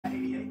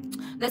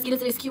let's get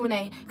into this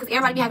Q&A because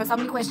everybody be having so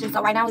many questions.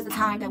 So right now is the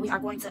time that we are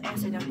going to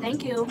answer them.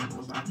 Thank you.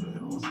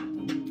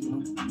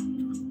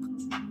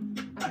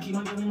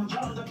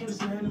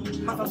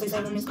 My folks say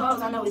 7 missed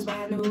calls. I know it's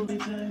bad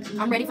news.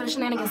 I'm ready for the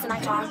shenanigans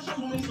tonight, y'all.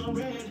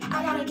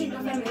 I gotta keep the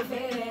family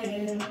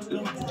fed.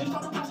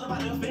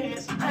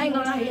 I ain't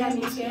gonna lie, he had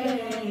me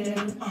scared.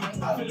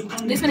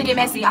 This gonna get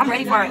messy. I'm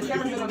ready for it.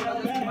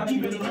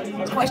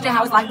 Question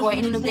how it's life going.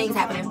 Any new things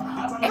happening?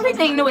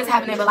 Everything new is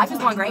happening, but life is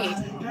going great.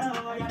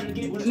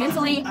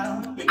 Mentally,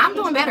 I'm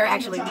doing better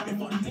actually.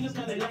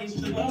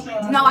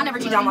 No, I never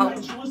cheated on Mo.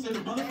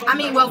 I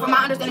mean, well, from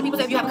my understanding, people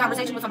say if you have a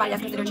conversation with somebody,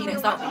 that's considered cheating.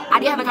 So I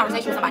did have a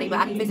conversation with somebody, but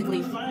I didn't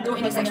physically do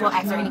any sexual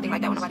acts or anything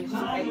like that with nobody.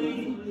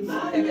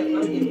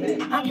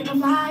 I can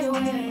fly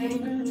away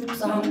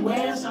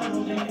somewhere.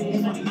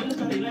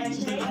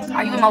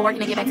 Are you and Mo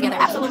working to get back together?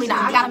 Absolutely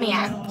not. I got a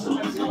man.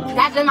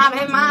 That's just my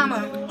baby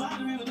mama.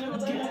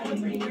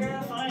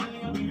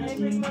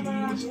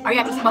 Are you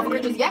happy to see Mo for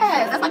Christmas?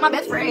 Yes, that's like my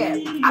best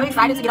friend. I'm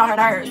excited to get on her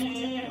nerves.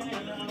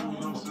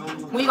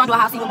 When you gonna do a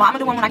house evil? I'm gonna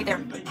do one when I get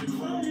there.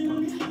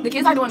 The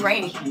kids are doing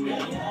great.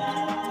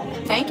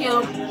 Thank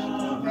you.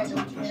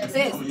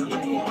 Sis. You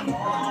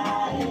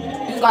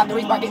just got to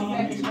restart it.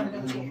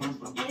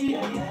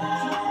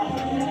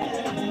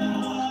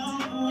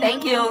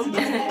 Thank you.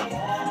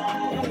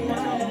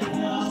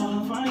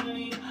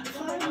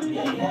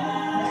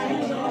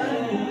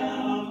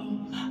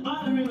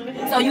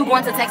 So you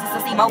going to Texas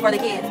to see Mo for the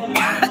kids?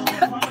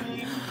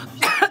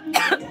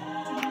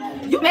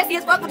 You messy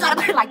as fuck with trying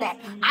to put it like that.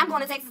 I'm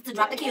going to Texas to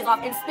drop the kids off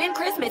and spend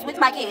Christmas with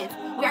my kids.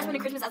 We are spending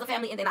Christmas as a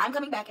family, and then I'm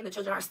coming back and the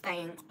children are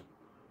staying.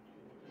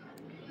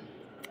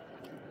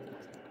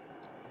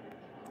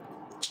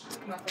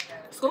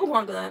 School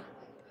going good.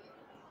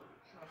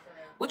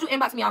 Would you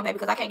inbox me on, baby?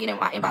 Because I can't get in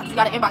my inbox. You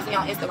got to inbox me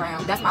on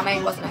Instagram. That's my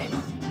main, what's the name?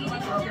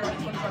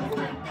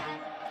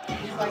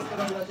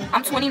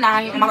 I'm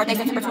 29 and my birthday's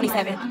September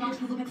 27th.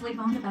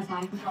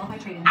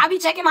 I be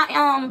checking my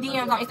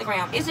DMs on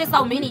Instagram. It's just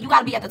so many. You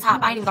gotta be at the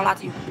top. I ain't even gonna lie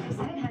to you.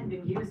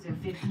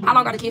 How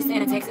long are the kids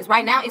staying in Texas?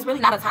 Right now, it's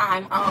really not a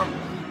time.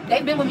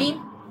 They've been with me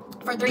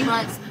for 3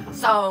 months,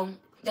 so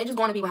they just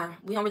going to be with her.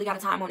 We don't really got a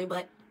time on it,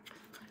 but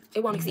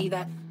it won't exceed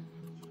that.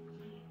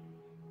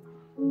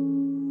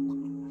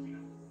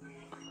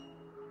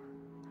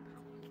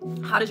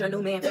 How does your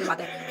new man feel about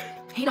that?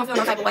 He don't feel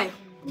no type of way.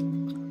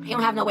 He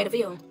don't have no way to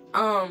feel.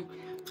 I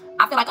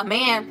feel like a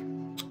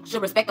man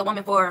should respect a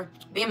woman for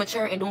being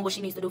mature and doing what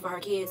she needs to do for her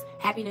kids'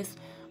 happiness.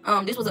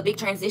 This was a big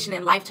transition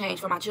and life change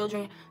for my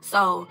children.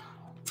 So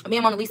me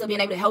and Mona Lisa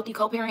being able to healthy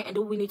co-parent and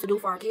do what we need to do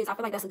for our kids, I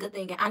feel like that's a good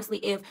thing. And honestly,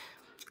 if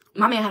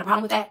my man had a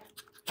problem with that,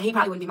 he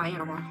probably wouldn't be my man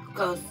no more.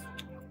 Because,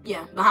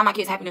 yeah, behind my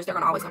kids' happiness, they're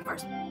going to always come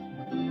first.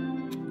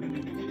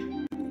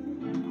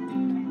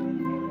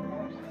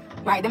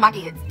 Right, then my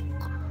kids.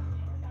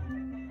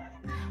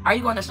 Are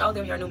you going to show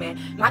them your new man?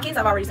 My kids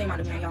have already seen my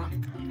new man, y'all.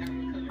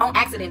 On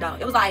accident, though.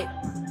 It was like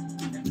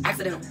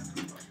accidental.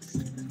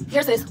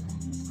 Here's this.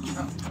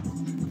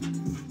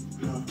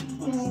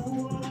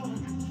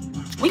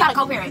 We got a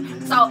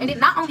co-parent. So, and then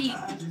not only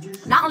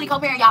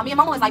co-parent, y'all. Me and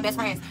Momo is like best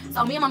friends.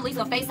 So me and Mona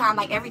Lisa FaceTime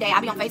like every day. I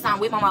be on FaceTime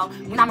with Momo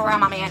when I'm around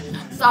my man.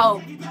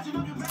 So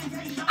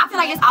I feel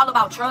like it's all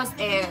about trust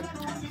and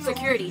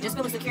security. Just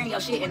feeling secure in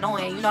your shit and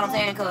knowing, you know what I'm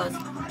saying? Because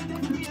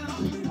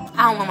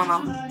I don't want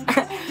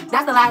Momo.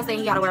 That's the last thing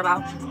you gotta worry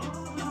about.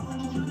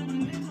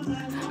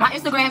 My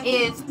Instagram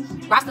is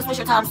Rasta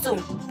Swisher Times 2.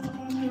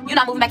 You're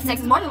not moving back to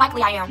Texas? More than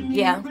likely I am.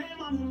 Yeah.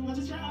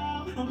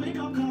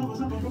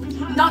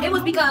 No, it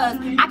was because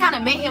I kind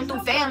of met him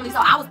through family. So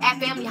I was at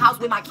family house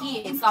with my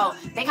kids. So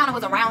they kind of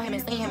was around him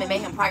and seen him and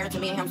met him prior to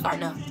me and him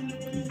starting to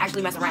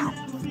actually mess around.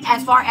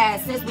 As far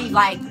as since we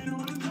like,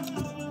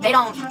 they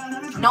don't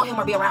know him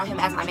or be around him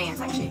as my man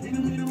type shit.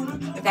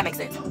 If that makes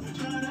sense.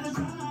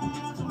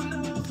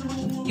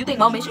 You think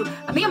Mo miss you?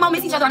 Me and Mo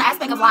miss each other on the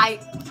aspect of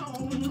like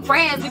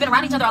friends. We've been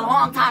around each other a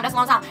long time. That's a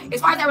long time.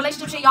 As far as that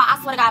relationship shit, y'all, I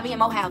swear to God, me and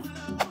Mo have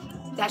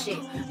that shit.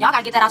 Y'all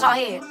gotta get that out y'all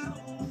head.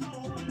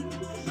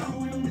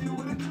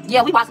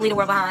 Yeah, we watch Leave the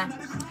World Behind.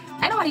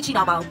 Ain't nobody cheat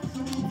on Mo.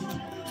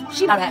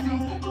 She know that.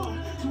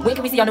 When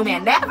can we see your new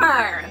man?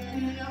 Never.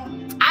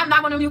 I'm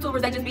not one of them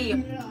YouTubers that just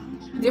be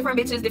different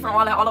bitches, different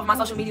all over my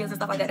social medias and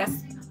stuff like that.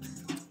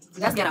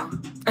 That's ghetto.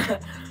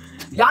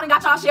 Y'all done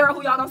got y'all share of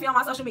who y'all gonna see on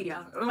my social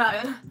media.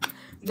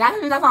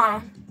 That's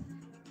fine.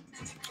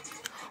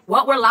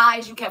 What were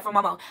lies you kept from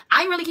Momo? I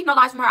didn't really keep no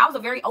lies from her. I was a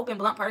very open,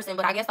 blunt person,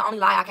 but I guess the only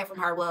lie I kept from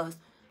her was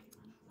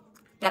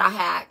that I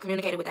had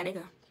communicated with that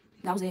nigga.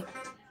 That was it.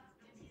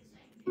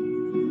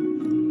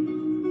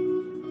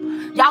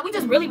 Y'all, we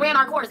just really ran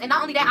our course. And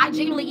not only that, I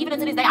genuinely, even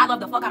to this day, I love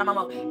the fuck out of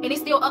Momo. And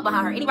it's still up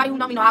behind her. Anybody who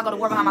know me know I go to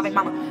war behind my baby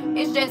mama.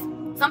 It's just,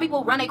 some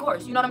people run a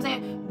course. You know what I'm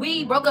saying?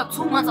 We broke up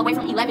 2 months away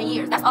from 11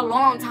 years. That's a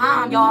long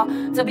time, y'all,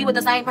 to be with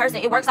the same person.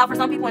 It works out for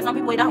some people and some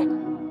people it don't.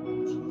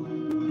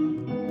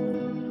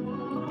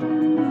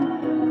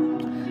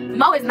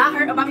 Mo is not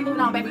hurt about me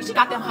moving on, baby. She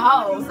got them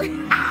hoes.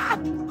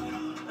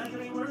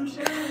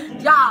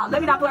 Y'all,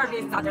 let me not put her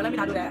business out there. Let me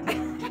not do that.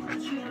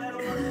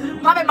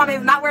 My baby mama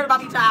is not worried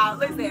about me, child.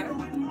 Listen.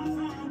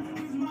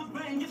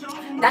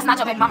 That's not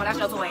your baby mama, that's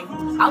your toy.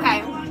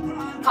 Okay.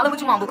 Call it what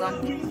you want, Buka.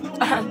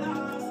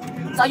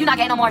 So you not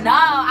gay no more? No,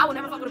 I will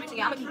never fuck with a bitch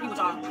again. I'm gonna keep you with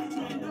y'all.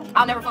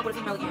 I'll never fuck with a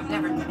female again.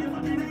 Never.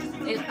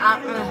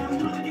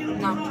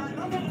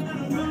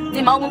 No.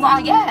 Did Mo move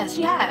on? Yes,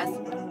 she has.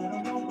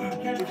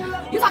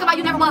 You talk about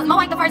you never was.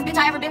 Mo ain't the first bitch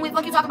I ever been with.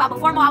 Fuck you talk about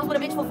before Mo, I was with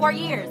a bitch for 4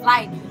 years.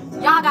 Like,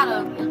 y'all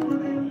gotta...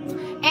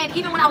 And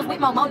even when I was with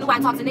Mo, Mo knew I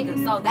talked to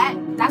niggas. So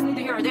that's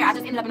neither here or there. I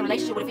just ended up in a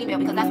relationship with a female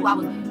because that's who I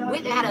was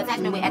with and had an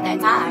attachment with at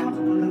that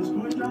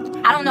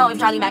time. I don't know if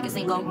Charlie Mack is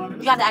single.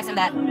 You have to ask him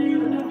that.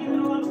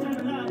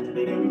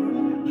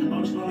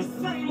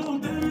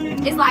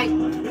 It's like,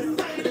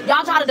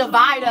 y'all try to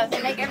divide us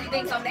and make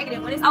everything so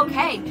negative when it's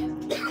okay.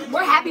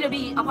 We're happy to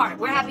be apart.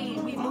 We're happy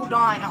we moved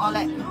on and all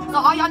that. So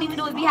all y'all need to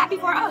do is be happy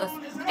for us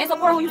and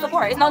support who you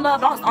support. It's no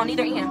love lost on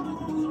either end.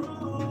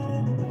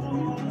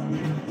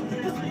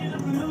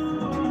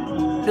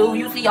 Do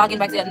you see y'all getting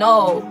back together?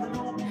 No.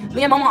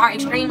 Me and Mama are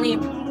extremely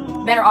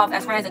better off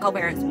as friends and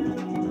co-parents.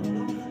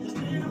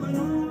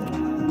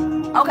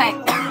 Okay.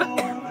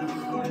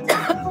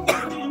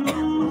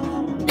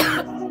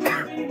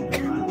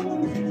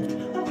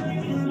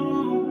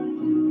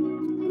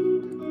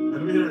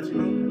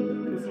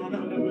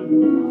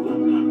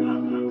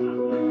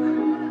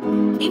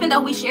 Even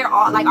though we share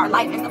all like our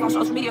life and stuff on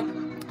social media,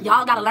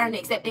 y'all gotta learn to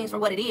accept things for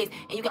what it is,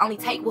 and you can only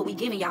take what we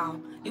giving y'all.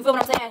 You feel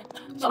what I'm saying?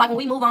 So like when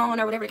we move on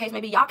or whatever the case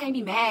may be, y'all can't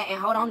be mad and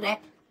hold on to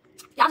that.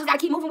 Y'all just gotta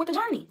keep moving with the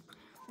journey.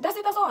 That's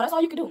it. That's all. That's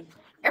all you can do.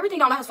 Everything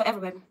don't last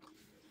forever, baby.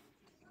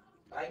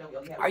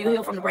 Are you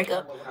healed from the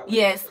breakup?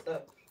 Yes.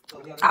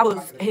 I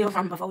was healed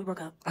from before we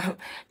broke up.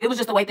 It was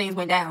just the way things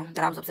went down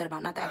that I was upset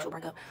about, not the actual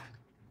breakup.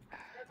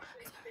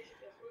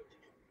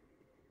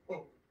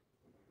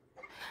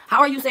 How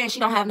are you saying she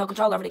don't have no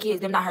control over the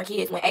kids? Them not her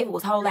kids. When Ava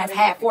was whole ass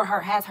had for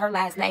her, has her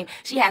last name.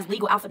 She has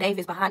legal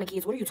affidavits behind the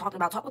kids. What are you talking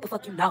about? Talk what the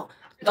fuck you know.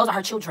 Those are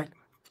her children.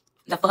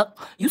 The fuck?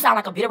 You sound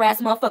like a bitter ass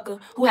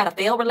motherfucker who had a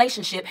failed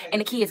relationship and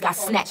the kids got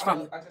snatched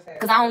from you.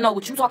 Because I don't know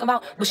what you talking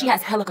about, but she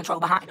has hella control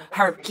behind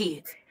her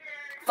kids.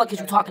 Fuck is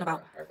you talking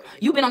about?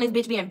 You been on this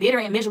bitch being bitter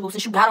and miserable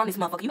since you got on this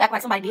motherfucker. You act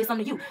like somebody did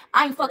something to you.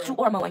 I ain't fucked you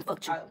or Mo ain't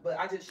fucked you.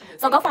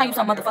 So go find you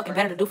some motherfucking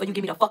better to do for you.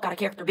 Get me the fuck out of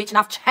character, bitch. And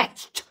I've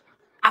changed.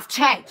 I've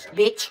changed,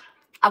 bitch.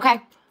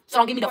 Okay? So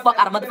don't get me the fuck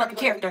out of motherfucking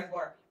character.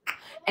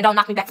 And don't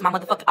knock me back to my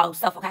motherfucking old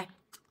stuff, okay?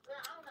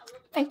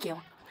 Thank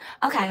you.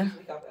 Okay.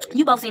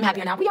 You both seem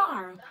happier now. We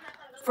are.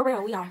 For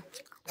real, we are.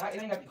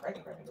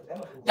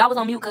 Y'all was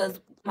on mute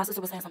because my sister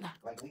was saying something.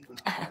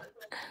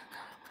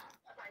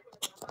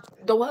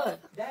 The what?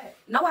 That.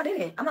 No, I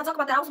didn't. I'm not talking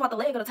about that. I was about the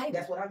leg of the table.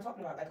 That's what I'm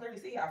talking about. I clearly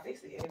see I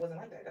fixed it and it wasn't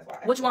like that. That's why.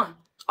 Which one?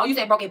 Oh, you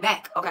said broke it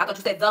back. Okay, I thought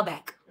you said the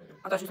back.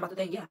 I thought you was about the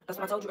thing. Yeah, that's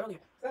what I told you earlier.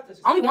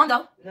 Only one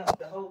though. No,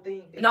 the whole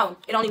thing. No,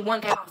 it only one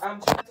came off.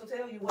 I'm trying to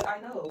tell you what I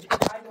know.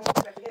 I don't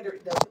put that together.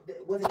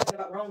 Wasn't nothing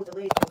about wrong with the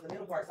leg. It was the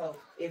middle part. So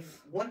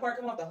if one part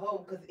come off the whole,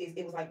 because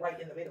it was like right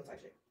in the middle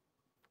type shit.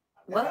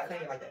 What? Not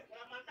saying it like that.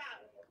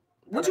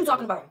 What you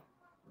talking about?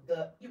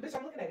 You bitch,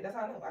 I'm looking at it. That's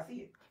how I know. I see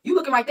it. You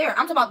looking right there.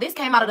 I'm talking about this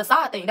came out of the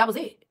side thing. That was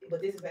it.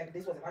 But this is back.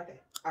 This wasn't like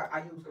that.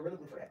 I used Gorilla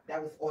Glue for that.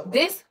 That was all.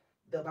 This?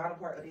 The bottom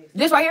part of this.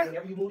 This right here?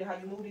 Whenever you moved it, how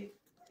you moved it,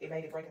 it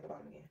made it break at the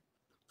bottom again.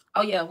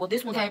 Oh yeah. Well,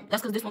 this one came.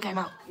 That's because this one came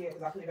out. Yeah,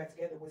 because I put it back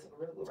together with some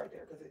Gorilla Glue right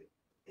there because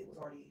it was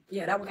already.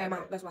 Yeah, that one came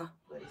out. That's why.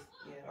 But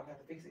yeah, I'm gonna have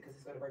to fix it because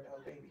it's gonna break the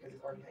whole thing because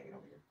it's already hanging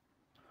over here.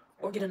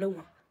 Or get a new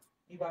one.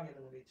 You buy me a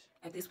new one, bitch.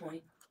 At this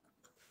point,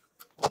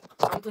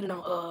 I'm putting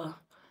on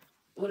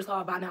what is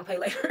called buy now pay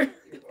later.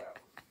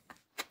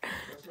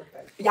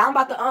 Yeah, I'm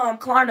about to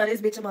Klarna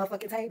this bitch a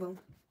motherfucking table.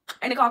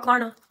 Ain't it called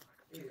Klarna?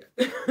 Yeah.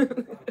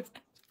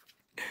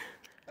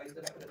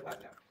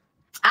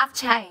 I've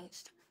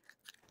changed.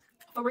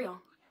 For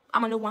real.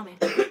 I'm a new woman.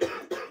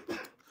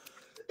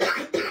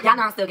 Y'all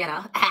know I'm still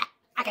ghetto.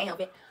 I can't help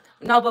it.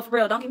 No, but for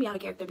real, don't get me out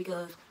of character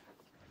because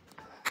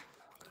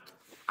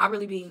I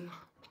really be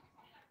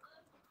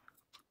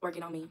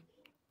working on me.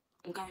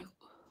 Okay?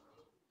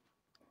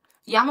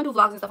 Yeah, I'm gonna do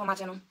vlogs and stuff on my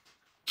channel.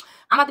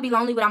 I'm about to be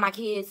lonely without my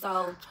kids,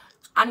 so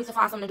I need to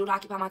find something to do to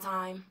occupy my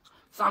time.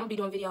 So I'm gonna be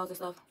doing videos and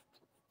stuff.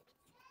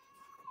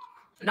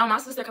 No, my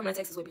sister coming to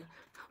Texas with me.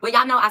 Well,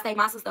 y'all know I say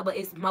my sister, but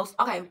it's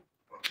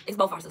it's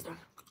both our sister.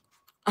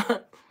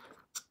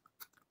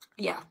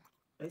 Yeah.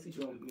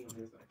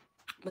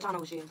 But y'all know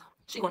who she is.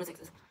 She going to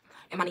Texas.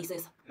 And my niece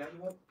is.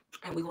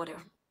 And we go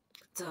there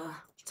to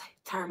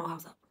turn my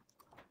house up.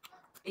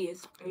 He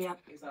is. Yeah.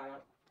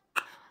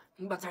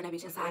 We about to turn that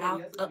bitch inside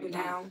out, up and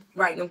down.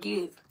 Right, them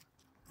kids.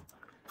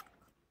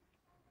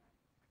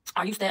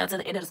 Are you staying until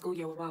the end of the school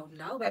year? Well,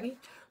 no, baby.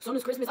 As soon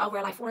as Christmas over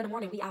at like 4 in the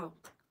morning, we out.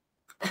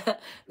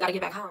 Gotta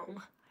get back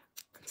home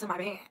to my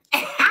man.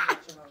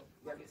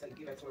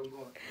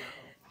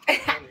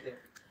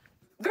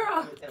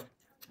 Girl.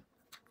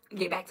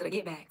 Get back to the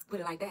get back.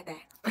 Put it like that.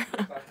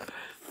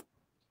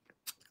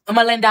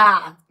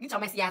 Melinda. You your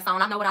messy ass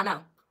on. I know what I know.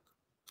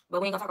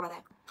 But we ain't gonna talk about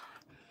that.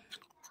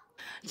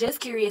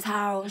 Just curious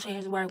how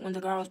changes work when the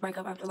girls break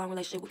up after a long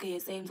relationship with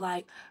kids. Seems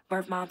like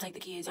birth mom take the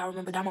kids. Y'all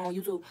remember Dama on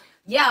YouTube?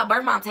 Yeah,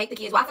 birth mom take the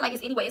kids. Well, I feel like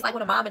it's anyway. It's like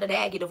when a mom and a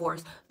dad get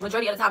divorced.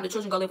 Majority of the time, the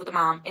children go live with the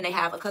mom and they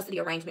have a custody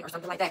arrangement or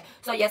something like that.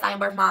 So yes, I am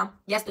birth mom.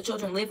 Yes, the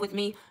children live with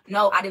me.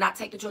 No, I did not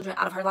take the children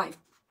out of her life.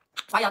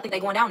 Why y'all think they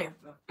going down there?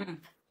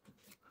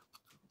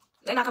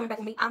 They're not coming back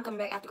with me. I'm coming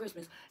back after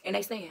Christmas, and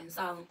they staying.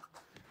 So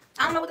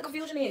I don't know what the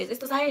confusion is. It's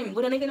the same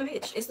with a nigga and a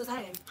bitch. It's the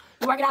same.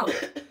 You work it out.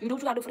 You do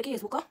what you gotta do for the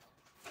kids, okay?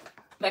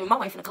 Baby,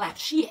 mama ain't finna clap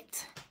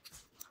shit.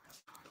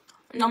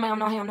 No ma'am,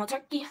 no ham, no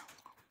turkey.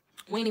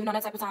 We ain't even on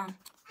that type of time.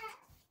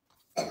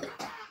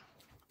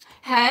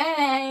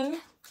 Hey.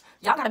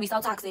 Y'all gotta be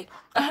so toxic.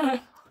 Oh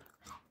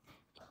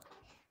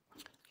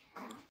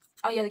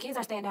yeah, the kids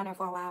are staying down there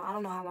for a while. I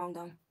don't know how long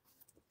though.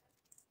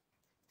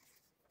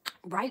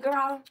 Right,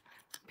 girl?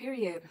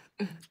 Period.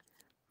 I'm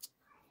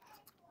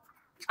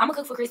gonna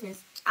cook for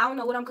Christmas. I don't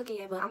know what I'm cooking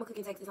yet, but I'm gonna cook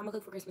in Texas. I'm gonna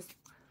cook for Christmas.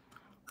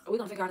 We're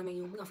gonna figure out a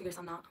menu. We're gonna figure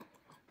something out.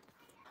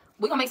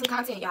 We're gonna make some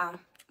content, y'all.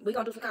 We're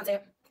gonna do some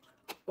content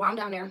while I'm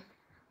down there.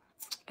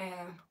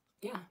 And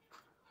yeah.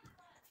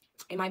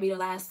 It might be the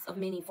last of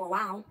many for a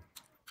while.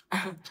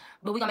 But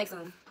we're gonna make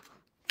some.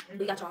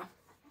 We got y'all.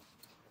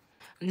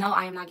 No,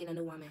 I am not getting a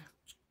new woman.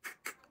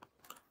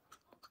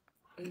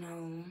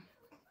 No.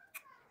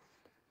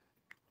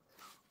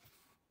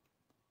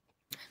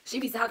 She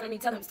be talking to me,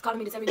 calling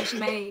me to tell me what she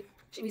made.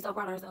 She be so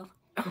proud of herself.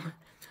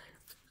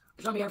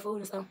 Show me her food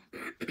and stuff.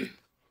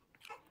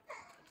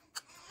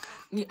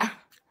 Yeah.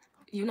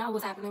 You know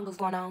what's happening, what's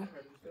going on.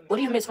 What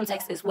do you miss from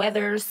Texas?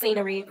 Weather,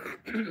 scenery,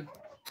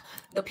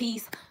 the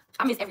peace.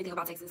 I miss everything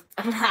about Texas.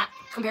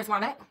 Compared to where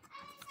I'm at.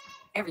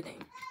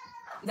 Everything.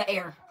 The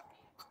air.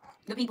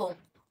 The people.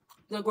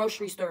 The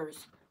grocery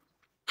stores.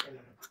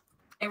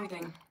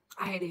 Everything.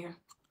 I hate it here.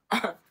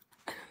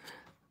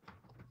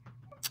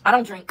 I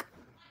don't drink.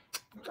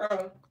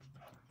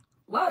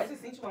 What? I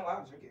just seen you on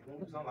live drinking. When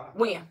you was on live.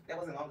 When? That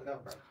wasn't long ago,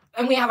 bro.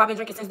 And when have I been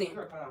drinking since then?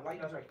 Why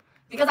you don't drink?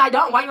 Because I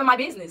don't. Why you in my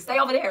business? Stay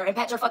over there and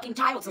pat your fucking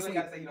child to You sleep.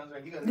 gotta say you don't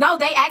drink. No,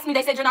 they asked me.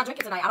 They said you're not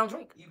drinking tonight. I don't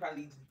drink. You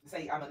probably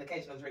say I'm an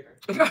occasional drinker.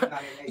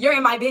 You're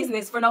in my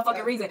business for no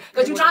fucking reason.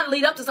 Because you're trying to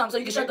lead up to something so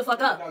you can shut the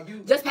fuck up.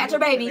 Just pat your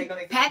baby.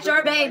 Pat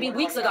your baby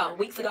weeks ago.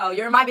 Weeks ago.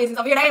 You're in my business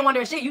over here. They ain't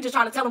wondering shit. You just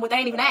trying to tell them what they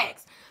ain't even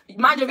asked.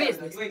 Mind your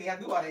business.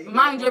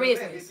 Mind your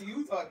business.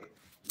 You talking.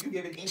 You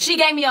give it. She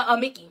gave me a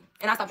Mickey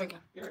and I stopped drinking.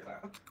 You're a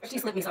clown. She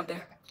slipped me something.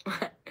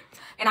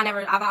 And I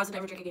vowed to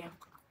never drink again.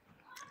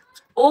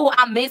 Oh,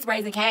 I miss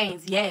Raising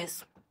Cane's.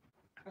 Yes.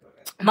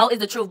 Mo is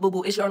the truth,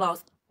 boo-boo. It's your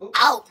loss.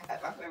 Oh.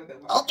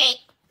 Okay.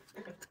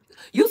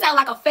 You sound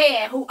like a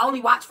fan who only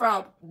watch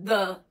from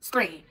the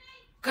screen.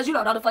 Because you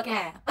don't know the fucking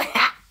half.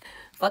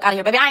 Fuck out of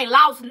here, baby. I ain't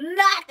lost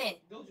nothing.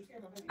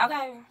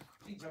 Okay.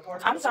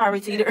 I'm sorry,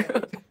 Teeter.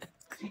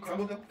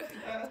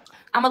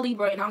 I'm a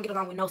Libra and I don't get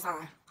along with no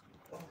sign.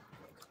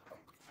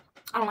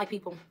 I don't like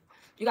people.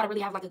 You gotta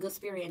really have like a good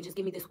spirit and just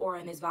give me this aura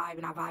and this vibe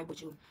and I vibe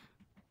with you.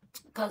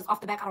 Because off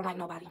the back, I don't like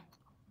nobody.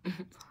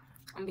 I'm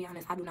gonna be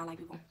honest, I do not like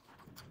people.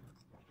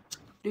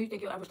 Do you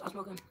think you'll ever stop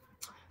smoking?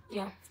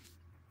 Yeah.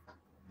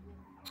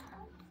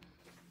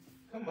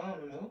 Come on,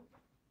 Lou.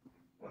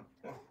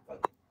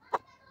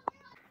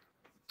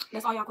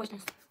 That's all y'all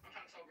questions.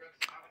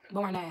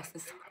 Boring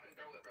asses.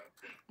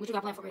 What you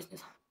got planned for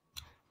Christmas?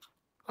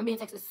 I'm in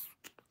Texas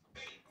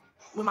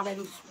with my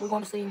babies. We're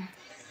going to see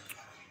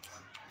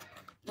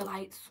the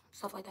lights,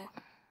 stuff like that.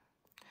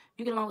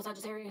 You get along with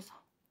Sagittarius?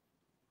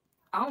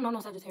 I don't know no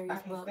Sagittarius,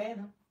 I can't stand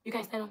them. You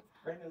can't stand them?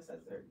 Brand new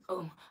Sagittarius.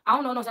 Oh, I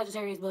don't know no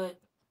Sagittarius, but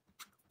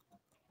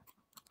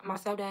my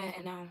stepdad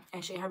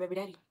and shit, her baby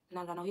daddy.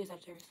 Now that I know he's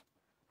Sagittarius.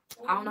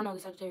 I don't know no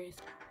Sagittarius.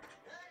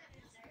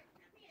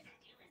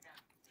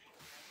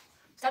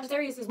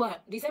 Sagittarius is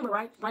what? December,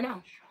 right? Right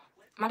now.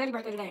 My daddy's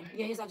birthday today.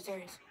 Yeah, he's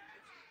Sagittarius.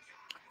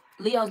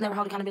 Leos never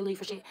hold accountability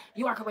for shit.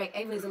 You are correct.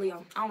 Ava is a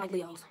Leo. I don't like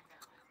Leos.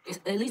 It's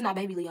at least not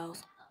baby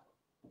Leos.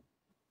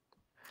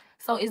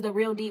 So is the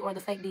real D or the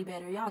fake D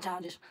better? Y'all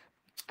childish.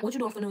 What you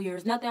doing for New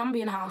Year's? Nothing. I'm gonna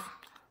be in the house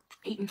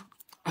eating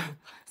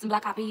some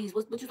black eyed peas.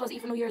 What you supposed to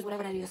eat for New Year's?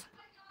 Whatever that is.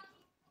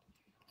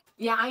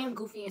 Yeah, I am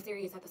goofy and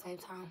serious at the same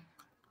time.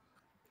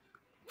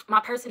 My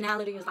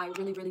personality is like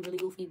really, really, really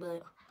goofy,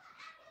 but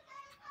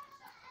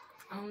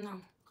I don't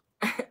know.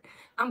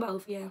 I'm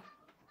both, yeah.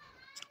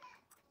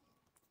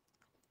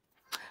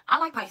 I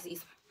like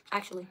Pisces,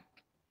 actually.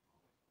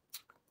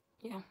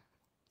 Yeah.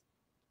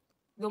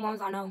 The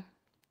ones I know.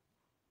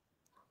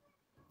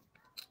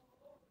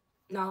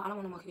 No, I don't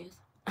want no more kids.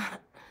 I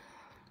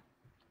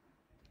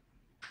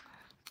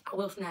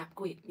will snap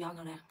quick. Y'all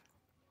know that.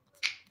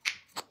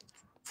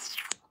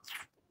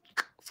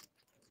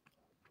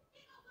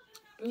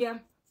 Yeah.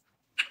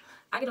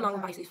 I get along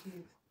with Pisces.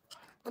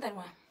 What that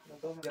one?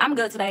 I'm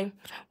good today.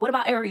 What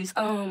about Aries?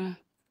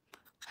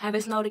 Have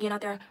it snowed again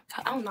out there?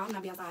 I don't know. I'm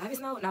not be outside. Have it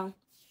snowed? No.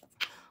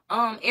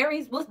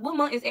 Aries. What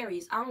month is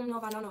Aries? I don't know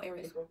if I know no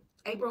Aries.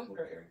 April.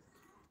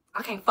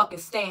 I can't fucking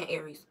stand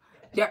Aries.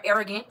 They're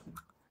arrogant.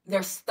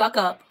 They're stuck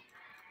up.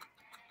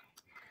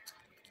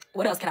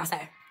 What else can I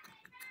say?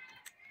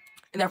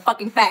 And they're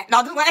fucking fat.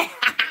 No, just like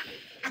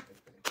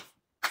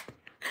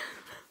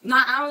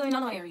Nah, I don't really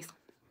know no Aries.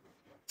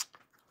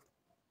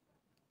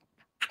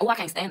 Oh, I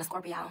can't stand the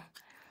Scorpio.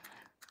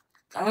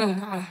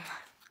 I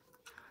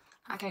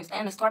can't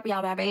stand the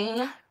Scorpio,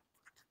 baby.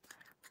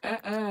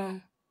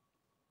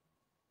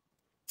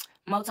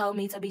 Mo told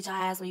me to beat your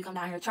ass when you come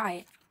down here. Try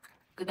it.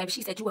 Because, baby,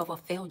 she said you were a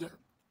failure.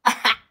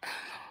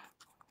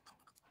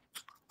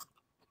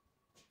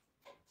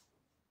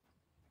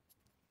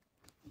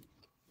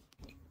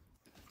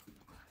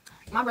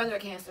 My brother a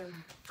Cancer.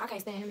 I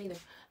can't stand him either.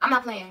 I'm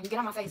not playing. Get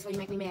on my face before you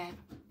make me mad.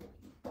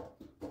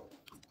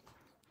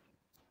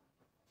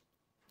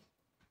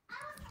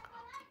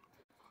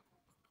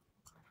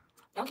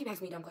 Don't keep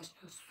asking me dumb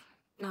questions.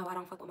 No, I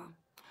don't fuck with mom.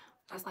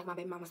 That's like my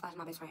baby mama slash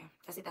my best friend.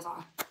 That's it. That's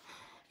all.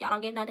 Y'all don't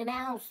get nothing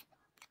else.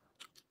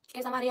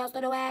 Get somebody else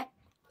to do it.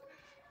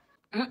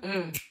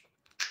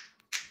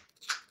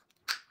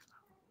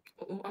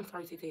 Ooh, I'm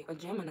sorry, TT. A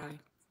Gemini.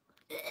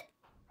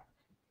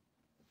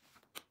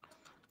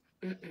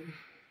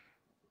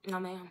 No,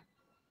 ma'am.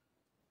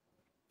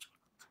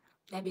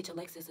 That bitch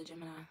Alexis a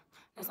Gemini.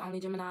 That's the only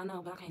Gemini I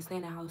know, but I can't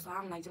stand that hoe, so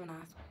I don't like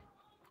Geminis.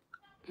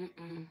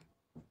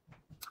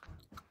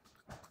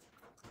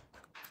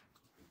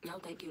 No,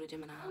 thank you to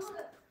Geminis.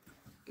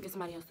 Get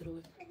somebody else to do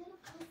it.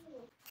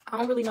 I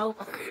don't really know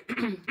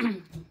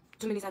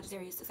too many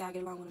Sagittarius to say I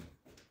get along with them.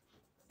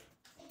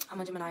 I'm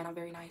a Gemini and I'm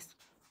very nice.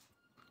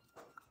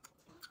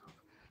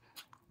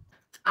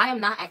 I am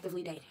not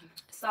actively dating.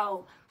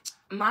 So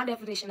my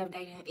definition of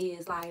dating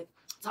is like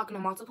talking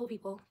to multiple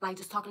people, like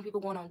just talking to people,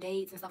 going on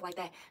dates and stuff like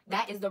that.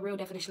 That is the real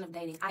definition of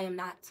dating. I am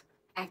not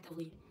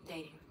actively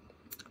dating.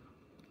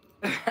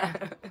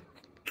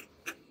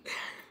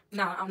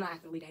 No, I'm not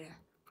actively dating.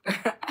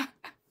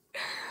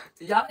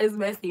 Y'all is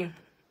messy.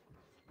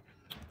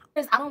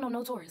 I don't know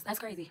no Taurus. That's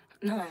crazy.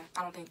 No,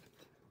 I don't think.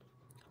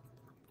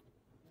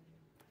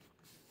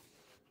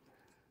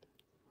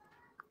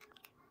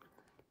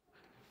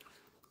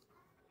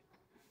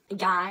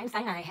 Guys, I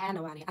ain't had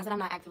nobody. I said I'm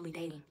not actively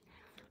dating.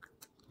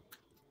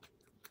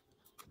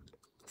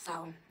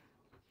 So,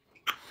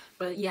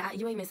 but yeah,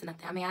 you ain't missing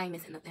nothing. I mean, I ain't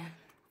missing nothing.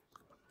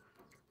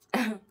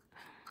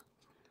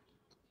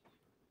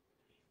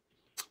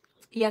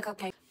 Yeah,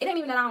 Cupcake. It ain't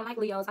even that I don't like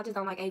Leos. I just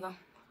don't like Ava.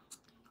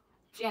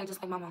 She ain't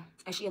just like Mama.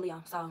 And she a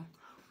Leo, so.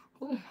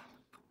 Ooh,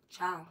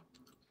 child.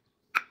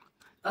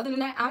 Other than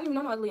that, I don't even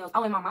know no other Leos.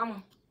 Oh, and my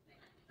mama.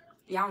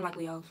 Yeah, I don't like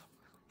Leos.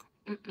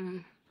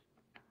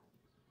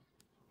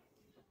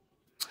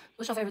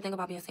 What's your favorite thing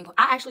about being single?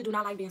 I actually do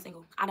not like being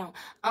single. I don't.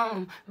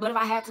 But if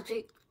I had to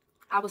pick,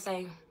 I would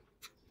say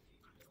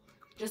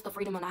just the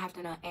freedom of not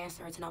having to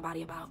answer to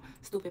nobody about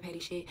stupid, petty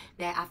shit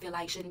that I feel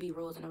like shouldn't be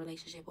rules in a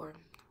relationship or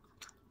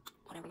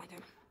whatever like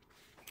that.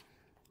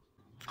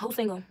 Who's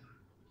single?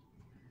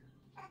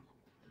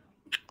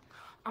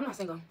 I'm not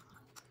single.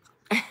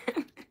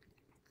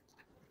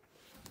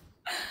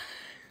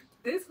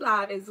 This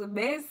live is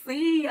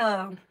messy.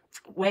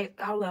 Wait,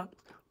 hold up.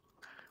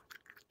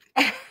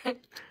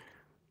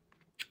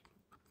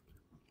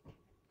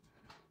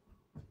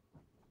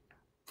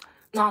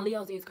 No,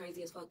 Leos is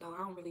crazy as fuck though. I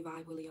don't really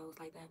vibe with Leos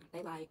like that.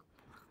 They like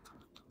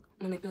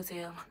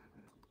manipulative.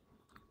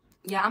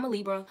 Yeah, I'm a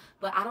Libra,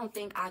 but I don't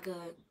think I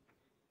could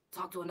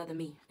talk to another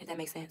me, if that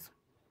makes sense.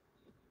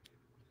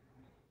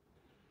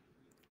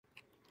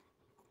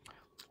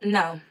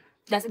 No,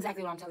 that's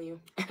exactly what I'm telling you.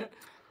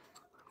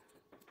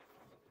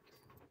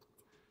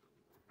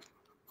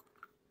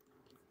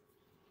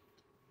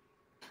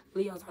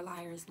 Leos are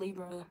liars.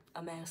 Libra,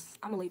 a mess.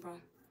 I'm a Libra.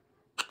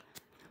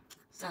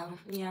 So,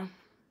 yeah.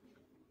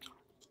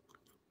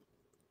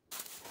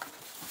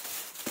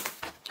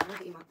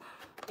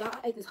 Y'all, I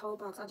ate this whole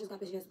box. I just got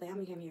this yesterday. How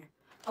many came here?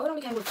 Oh, it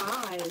only came with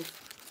 5.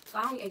 So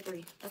I only ate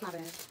 3. That's not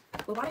bad.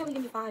 But why do you only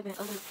give me 5 and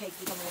other cakes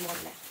become a little more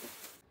than that?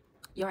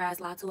 Your ass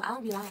lied too. I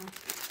don't be lying.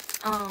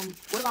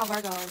 What about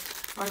Virgos?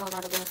 Virgos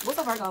are the best. What's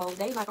a Virgo?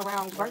 They like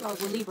around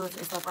Virgos with Libras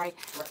and stuff, right?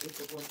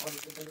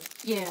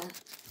 Yeah.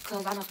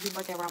 Cause I know some people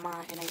birthday around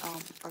mine and they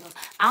Virgos.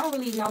 I don't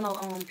really know no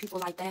people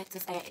like that to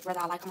say whether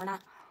I like them or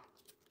not.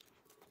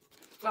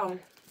 So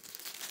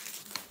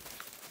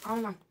I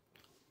don't know.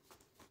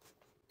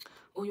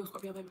 Oh, you a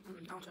Scorpio, baby? I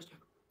don't trust you.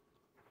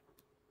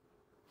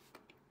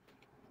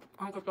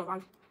 I don't trust your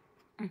life.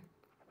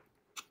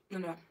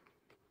 None of that.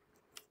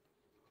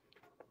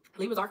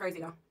 Libras are crazy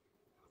though.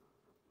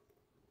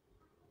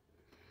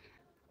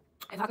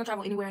 If I could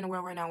travel anywhere in the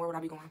world right now, where would I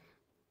be going?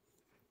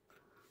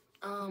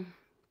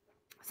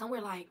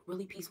 Somewhere like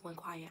really peaceful and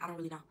quiet. I don't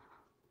really know.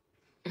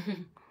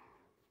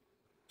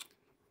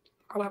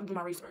 I would have to do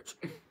my research.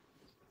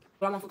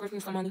 What I want for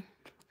Christmas, some money.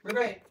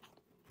 Regret.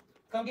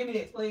 Come give me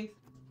this, please.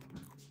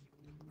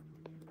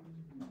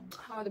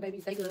 How are the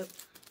babies? They good.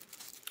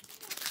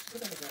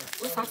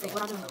 What's something?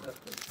 What I do?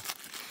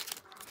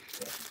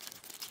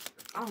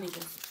 I don't need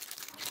this.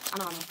 I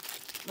know.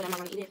 But am I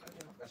gonna eat it?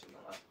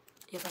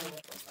 Yes, I am.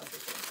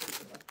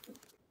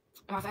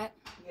 Am I fat?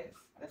 Yes,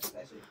 that's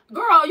that shit.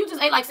 Girl, you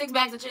just ate like 6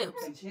 bags of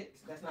chips. And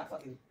chips, that's not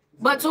fucking.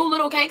 But 2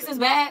 little cakes is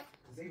bad.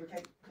 Zebra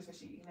cake, Christmas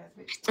she eating that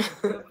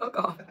bitch. Fuck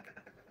off.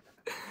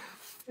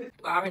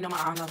 I already know my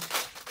arm though.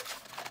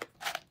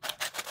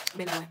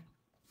 But anyway,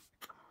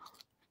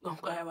 go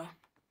that way.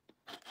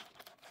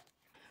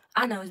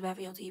 I know it's bad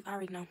for your teeth. I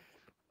already know.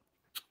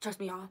 Trust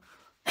me, y'all.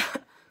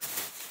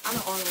 I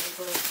know all of it,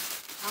 but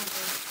I don't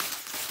care.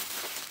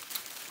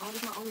 All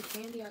this is my only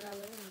candy I got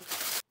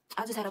left.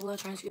 I just had a blood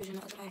transfusion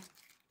the other day.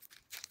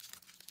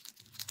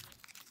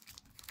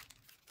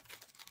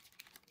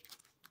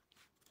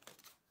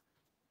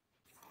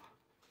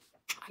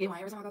 I get one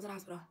every time I go to the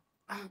hospital.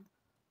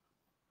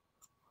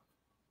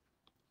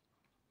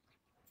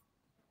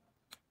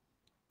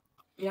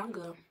 Yeah, I'm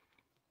good.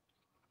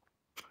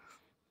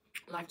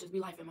 Life just be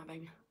life in my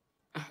baby.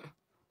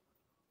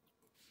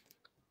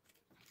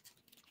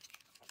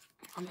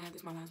 I'm mad this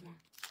is my last one.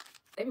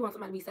 They be want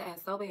somebody to be sad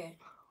so bad.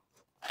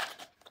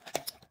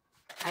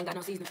 I ain't got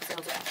no seasoning for sale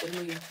till after the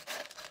new year.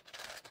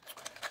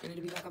 And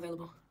it'll be back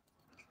available.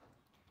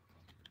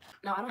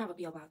 No, I don't have a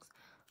P.O. box.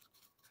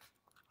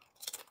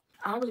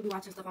 I don't really be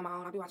watching stuff on my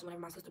own. I be watching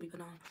whatever my sister be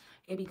putting on.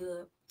 It be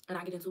good. And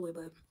I get into it,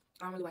 but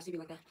I don't really watch TV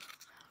like that.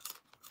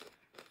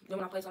 Then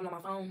when I play something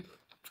on my phone,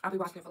 I'll be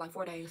watching it for like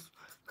 4 days.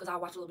 Because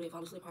I'll watch a little bit,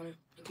 fall asleep on it,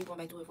 and keep going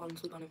back to it, falling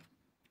asleep on it.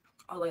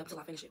 All the way up till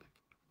I finish it.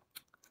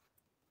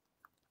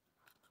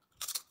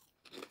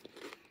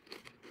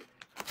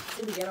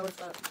 It be ghetto as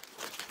fuck.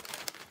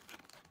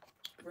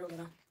 Real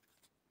ghetto.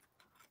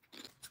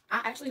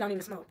 I actually don't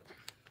even smoke.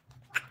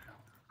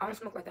 I don't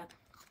smoke like that.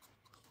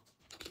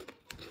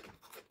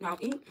 Now, I'll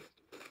eat.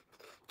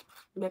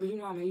 Baby, you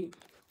know I'm gonna eat.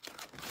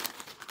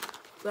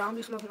 But I don't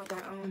be smoking like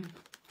that.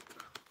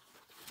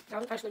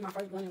 That was actually my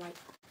first blunt in like,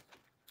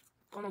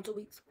 going on 2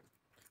 weeks.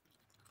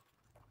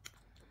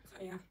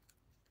 So, yeah.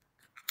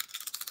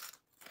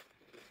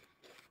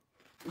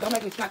 Don't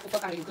make me smack the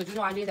fuck out of you, because you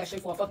know I did that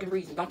shit for a fucking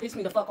reason. Don't piss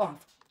me the fuck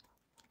off.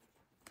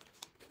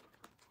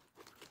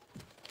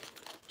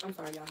 I'm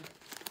sorry, y'all.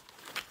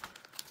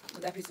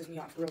 But that pisses me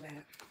off real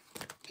bad.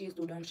 Kids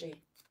do dumb shit.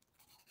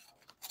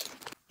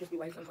 Just be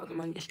wasting fucking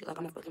money and shit like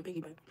I'm a fucking piggy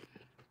bank.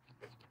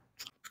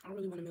 I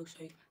really want a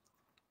milkshake.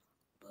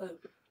 But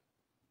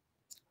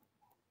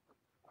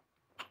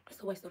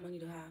it's a waste of money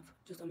to have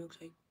just a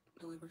milkshake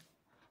delivered.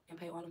 And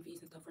pay all them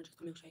fees and stuff for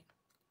just a milkshake.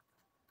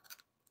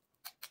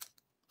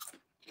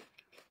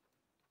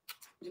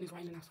 Then it's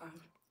raining outside.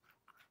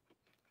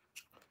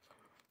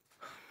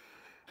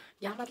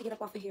 Yeah, I'm about to get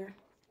up off of here.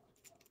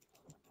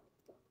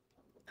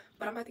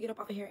 But I'm about to get up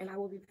off of here and I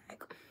will be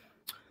back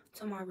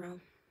tomorrow.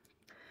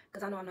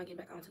 Because I know I'm not getting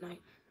back on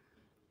tonight.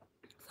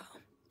 So,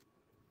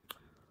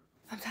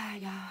 I'm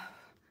tired, y'all.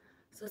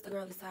 Sister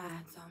girl is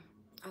tired. So,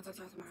 I'll talk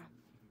to y'all tomorrow.